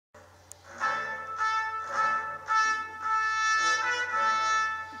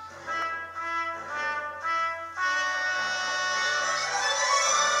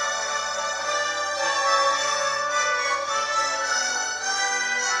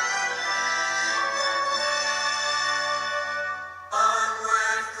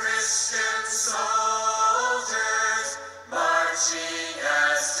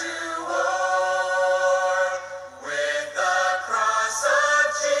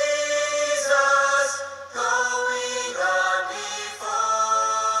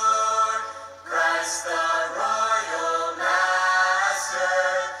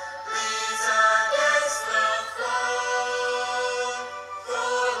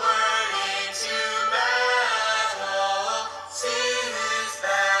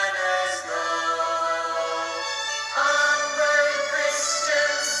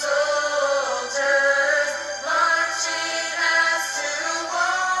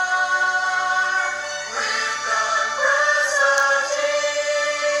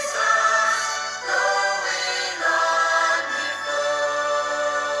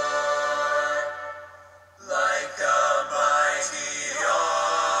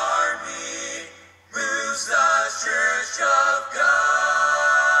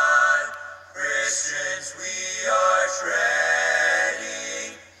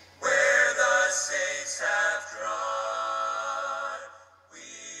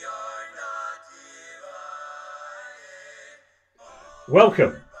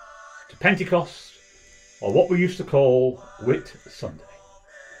Welcome to Pentecost, or what we used to call Whitsunday.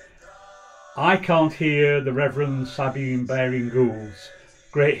 I can't hear the Reverend Sabine Baring Gould's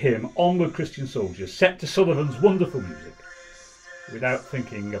great hymn, Onward Christian Soldiers, set to Sullivan's wonderful music, without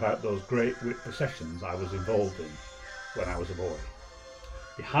thinking about those great Whit processions I was involved in when I was a boy.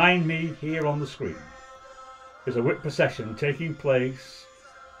 Behind me here on the screen is a Whit procession taking place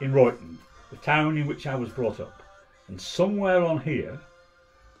in Royton, the town in which I was brought up, and somewhere on here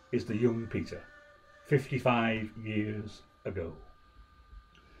is the young Peter, 55 years ago.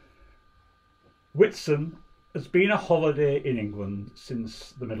 Whitsun has been a holiday in England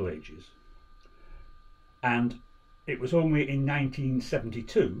since the Middle Ages, and it was only in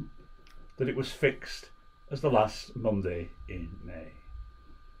 1972 that it was fixed as the last Monday in May.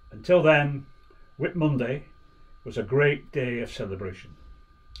 Until then, Whit Monday was a great day of celebration.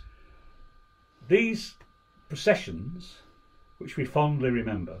 These processions, which we fondly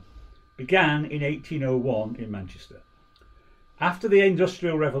remember, began in 1801 in Manchester. After the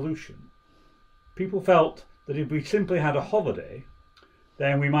Industrial Revolution, people felt that if we simply had a holiday,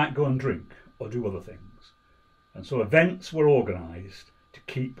 then we might go and drink or do other things. And so events were organised to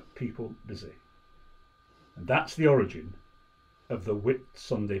keep people busy. And that's the origin of the Whit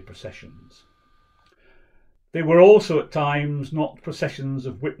Sunday processions. They were also at times not processions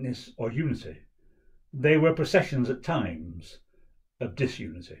of witness or unity. They were processions at times of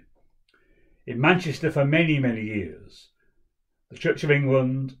disunity. In Manchester for many, many years, the Church of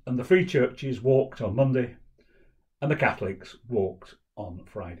England and the Free Churches walked on Monday and the Catholics walked on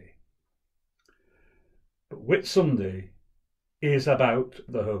Friday. But Whit Sunday is about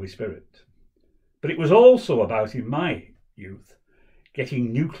the Holy Spirit. But it was also about, in my youth,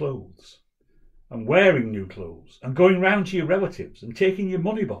 getting new clothes and wearing new clothes and going round to your relatives and taking your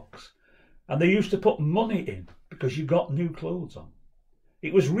money box. And they used to put money in because you got new clothes on.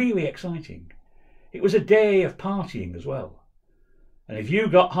 It was really exciting. It was a day of partying as well. And if you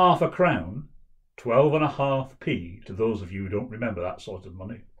got half a crown, 12.5p, to those of you who don't remember that sort of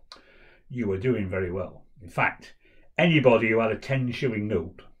money, you were doing very well. In fact, anybody who had a 10-shilling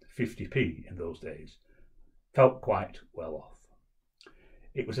note, 50p in those days, felt quite well off.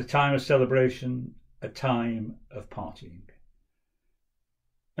 It was a time of celebration, a time of partying.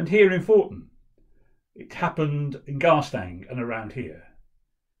 And here in Forton, it happened in Garstang and around here.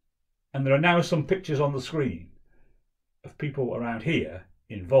 And there are now some pictures on the screen of people around here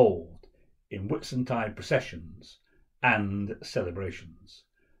involved in Whitsuntide processions and celebrations.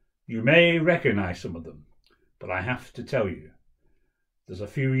 You may recognise some of them, but I have to tell you, there's a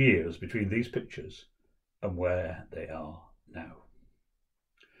few years between these pictures and where they are now.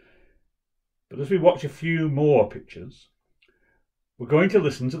 But as we watch a few more pictures, we're going to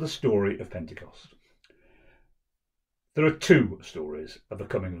listen to the story of Pentecost. There are two stories of the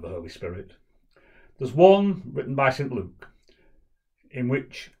coming of the Holy Spirit. There's one written by St. Luke, in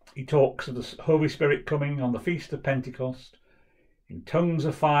which he talks of the Holy Spirit coming on the Feast of Pentecost in tongues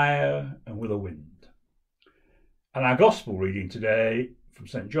of fire and with a wind. And our Gospel reading today from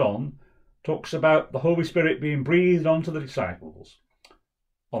St. John talks about the Holy Spirit being breathed onto the disciples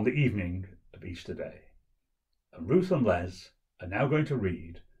on the evening of Easter Day. And Ruth and Les are now going to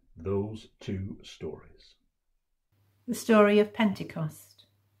read those two stories. The story of Pentecost.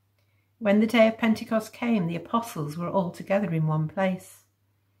 When the day of Pentecost came, the apostles were all together in one place.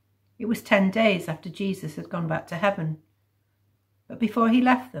 It was 10 days after Jesus had gone back to heaven. But before he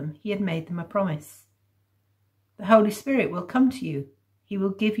left them, he had made them a promise. The Holy Spirit will come to you. He will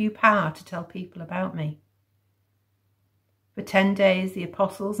give you power to tell people about me. For 10 days, the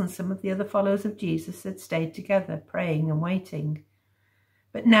apostles and some of the other followers of Jesus had stayed together, praying and waiting.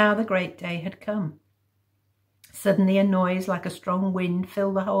 But now the great day had come. Suddenly a noise like a strong wind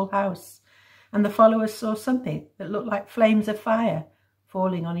filled the whole house, and the followers saw something that looked like flames of fire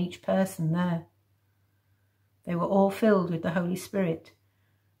falling on each person there. They were all filled with the Holy Spirit,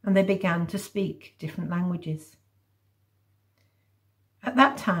 and they began to speak different languages. At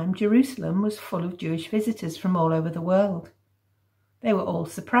that time, Jerusalem was full of Jewish visitors from all over the world. They were all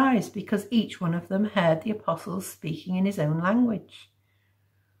surprised because each one of them heard the apostles speaking in his own language.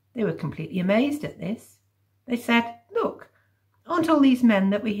 They were completely amazed at this. They said, "Look, aren't all these men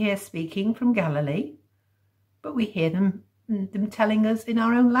that we hear speaking from Galilee? But we hear them telling us in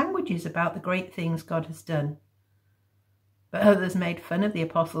our own languages about the great things God has done." But others made fun of the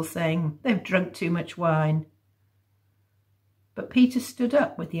apostles, saying, "They've drunk too much wine." But Peter stood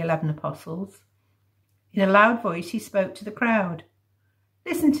up with the 11 apostles. In a loud voice he spoke to the crowd.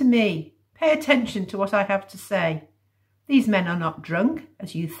 "Listen to me. Pay attention to what I have to say. These men are not drunk,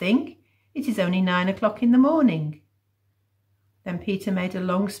 as you think. It is only 9 o'clock in the morning. Then Peter made a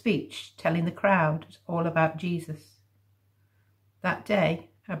long speech telling the crowd all about Jesus. That day,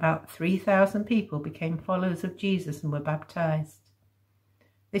 about 3,000 people became followers of Jesus and were baptized.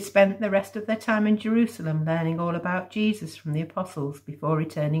 They spent the rest of their time in Jerusalem learning all about Jesus from the apostles before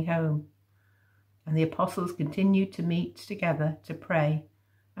returning home. And the apostles continued to meet together to pray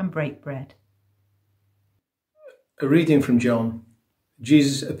and break bread. A reading from John.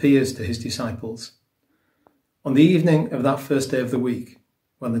 Jesus appears to his disciples. On the evening of that first day of the week,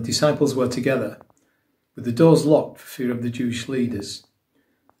 when the disciples were together, with the doors locked for fear of the Jewish leaders,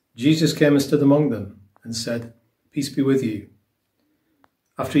 Jesus came and stood among them and said, "Peace be with you."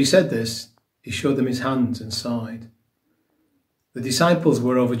 After he said this, he showed them his hands and side. The disciples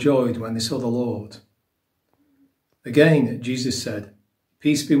were overjoyed when they saw the Lord. Again, Jesus said,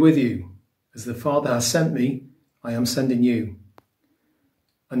 "Peace be with you. As the Father has sent me, I am sending you."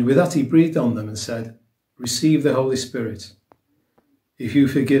 And with that he breathed on them and said, "Receive the Holy Spirit. If you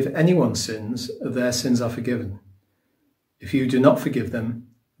forgive anyone's sins, their sins are forgiven. If you do not forgive them,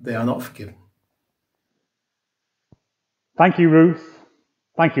 they are not forgiven." Thank you, Ruth.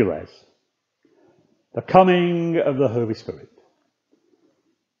 Thank you, Les. The coming of the Holy Spirit.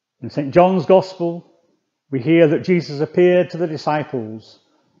 In St. John's Gospel, we hear that Jesus appeared to the disciples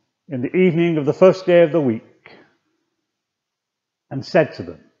in the evening of the first day of the week and said to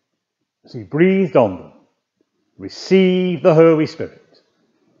them, as he breathed on them, "Receive the Holy Spirit.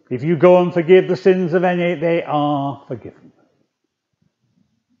 If you go and forgive the sins of any, they are forgiven."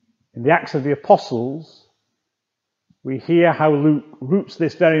 In the Acts of the Apostles, we hear how Luke roots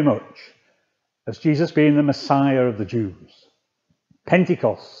this very much as Jesus being the Messiah of the Jews.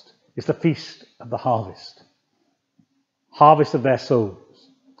 Pentecost is the feast of the harvest of their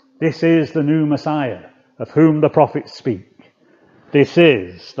souls. This is the new Messiah of whom the prophets speak. This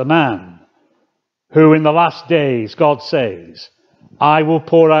is the man who in the last days God says, "I will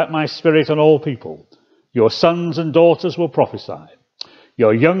pour out my spirit on all people. Your sons and daughters will prophesy.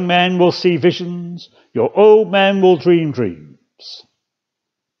 Your young men will see visions. Your old men will dream dreams."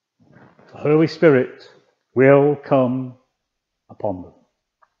 The Holy Spirit will come upon them.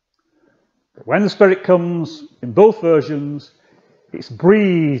 But when the Spirit comes, in both versions, it's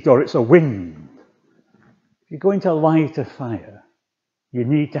breathed or it's a wind. If you're going to light a fire, you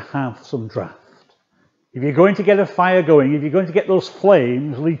need to have some draft. If you're going to get a fire going, if you're going to get those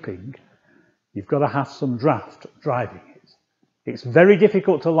flames leaping, you've got to have some draft driving it. It's very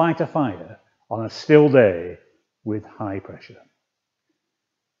difficult to light a fire on a still day with high pressure.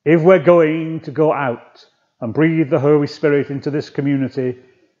 If we're going to go out and breathe the Holy Spirit into this community,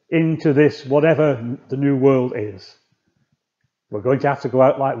 into this whatever the new world is, we're going to have to go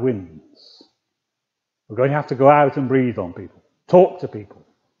out like winds. We're going to have to go out and breathe on people, talk to people,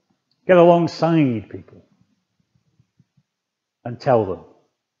 get alongside people and tell them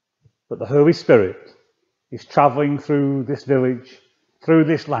that the Holy Spirit is travelling through this village, through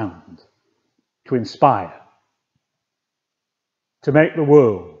this land, to inspire, to make the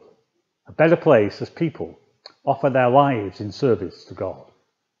world a better place as people offer their lives in service to God.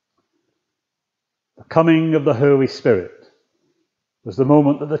 The coming of the Holy Spirit was the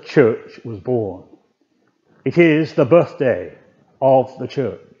moment that the church was born. It is the birthday of the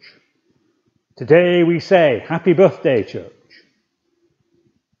church. Today we say, "Happy birthday, church."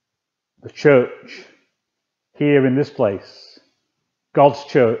 The church here in this place, God's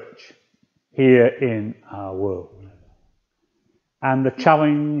church here in our world. And the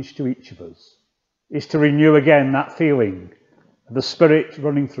challenge to each of us is to renew again that feeling of the Spirit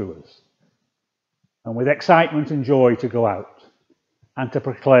running through us, and with excitement and joy to go out and to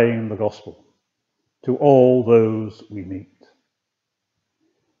proclaim the gospel to all those we meet.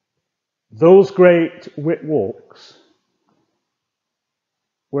 Those great wit walks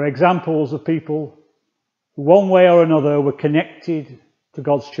were examples of people who one way or another were connected to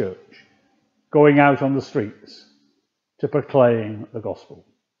God's church, going out on the streets to proclaim the gospel.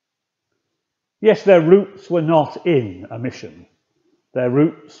 Yes, their roots were not in a mission. Their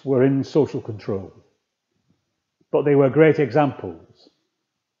roots were in social control. But they were great examples.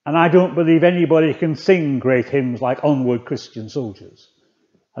 And I don't believe anybody can sing great hymns like "Onward, Christian Soldiers"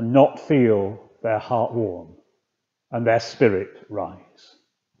 and not feel their heart warm and their spirit rise.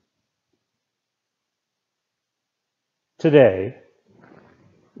 Today,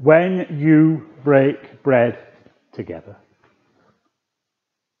 when you break bread together,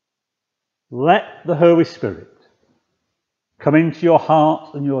 let the Holy Spirit come into your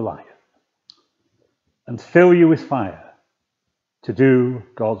heart and your life and fill you with fire to do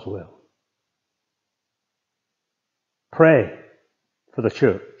God's will. Pray for the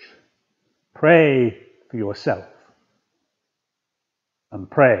church. Pray for yourself. and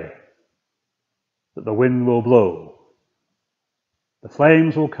pray that the wind will blow, the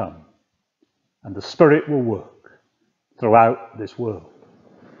flames will come, and the Spirit will work throughout this world.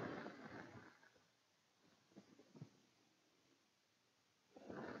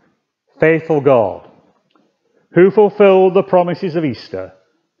 Faithful God, who fulfilled the promises of Easter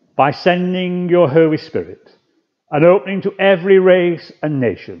by sending your Holy Spirit and opening to every race and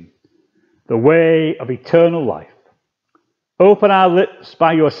nation the way of eternal life, open our lips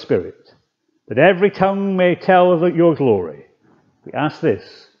by your Spirit, that every tongue may tell of your glory. We ask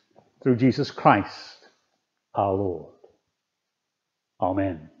this through Jesus Christ, our Lord.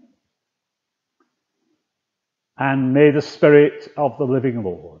 Amen. And may the Spirit of the living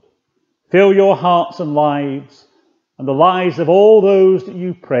Lord fill your hearts and lives and the lives of all those that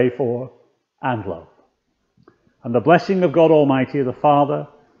you pray for and love. And the blessing of God Almighty, the Father,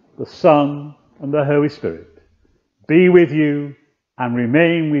 the Son, and the Holy Spirit be with you and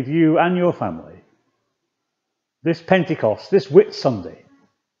remain with you and your family this Pentecost, this Whitsunday,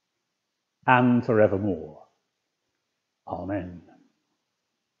 and forevermore. Amen.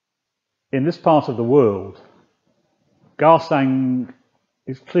 In this part of the world, Garstang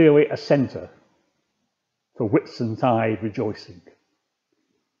is clearly a centre for Whitsuntide rejoicing.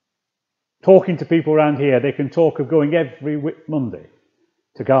 Talking to people around here, they can talk of going every Whit Monday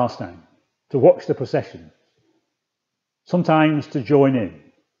to Garstang to watch the procession, sometimes to join in,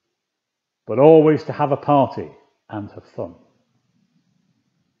 but always to have a party and have fun.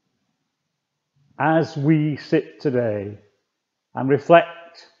 As we sit today and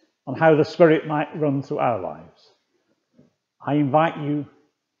reflect on how the Spirit might run through our lives, I invite you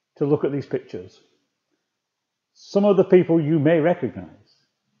to look at these pictures. Some of the people you may recognise.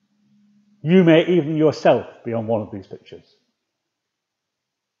 You may even yourself be on one of these pictures.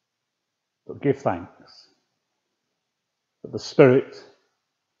 But give thanks that the Spirit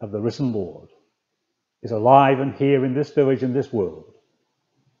of the risen Lord is alive and here in this village and this world,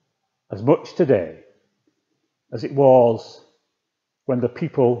 as much today as it was when the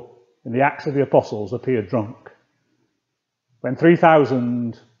people in the Acts of the Apostles appeared drunk, when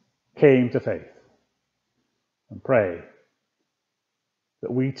 3,000 came to faith, and pray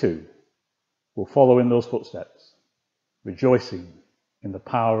that we too will follow in those footsteps, rejoicing in the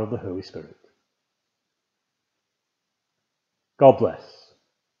power of the Holy Spirit. God bless.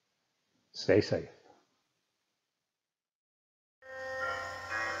 Stay safe.